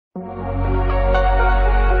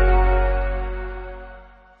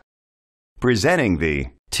Presenting the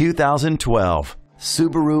 2012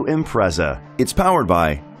 Subaru Impreza. It's powered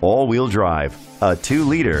by all-wheel drive, a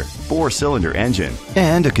 2-liter, 4-cylinder engine,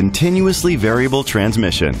 and a continuously variable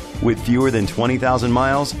transmission. With fewer than 20,000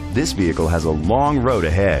 miles, this vehicle has a long road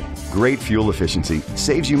ahead. Great fuel efficiency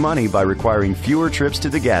saves you money by requiring fewer trips to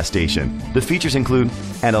the gas station. The features include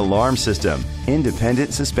an alarm system,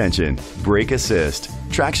 independent suspension, brake assist,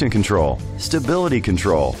 traction control, stability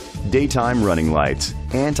control, daytime running lights,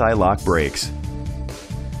 anti-lock brakes.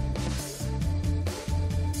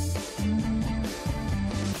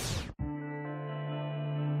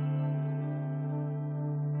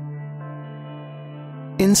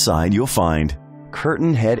 Inside you'll find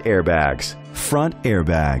curtain head airbags, front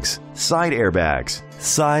airbags,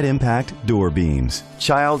 side impact door beams,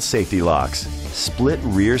 child safety locks, split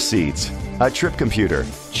rear seats, a trip computer,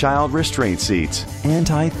 child restraint seats,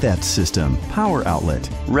 anti-theft system, power outlet.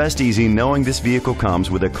 Rest easy knowing this vehicle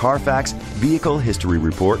comes with a Carfax Vehicle History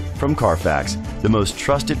Report from Carfax, the most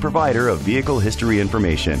trusted provider of vehicle history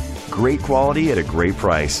information. Great quality at a great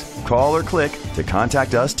price. Call or click to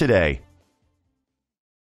contact us today.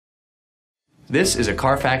 This is a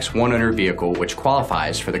Carfax one-owner vehicle which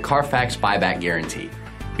qualifies for the Carfax buyback guarantee.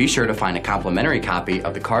 Be sure to find a complimentary copy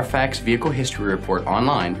of the Carfax Vehicle History Report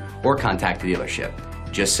online or contact the dealership.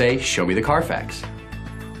 Just say, "Show me the Carfax."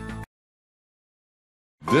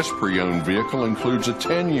 This pre-owned vehicle includes a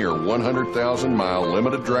 10-year, 100,000-mile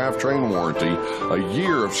limited drivetrain warranty, a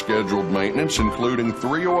year of scheduled maintenance including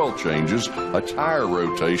 3 oil changes, a tire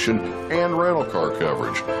rotation, and rental car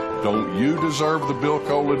coverage. Don't you deserve the Bill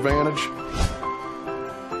Cole advantage?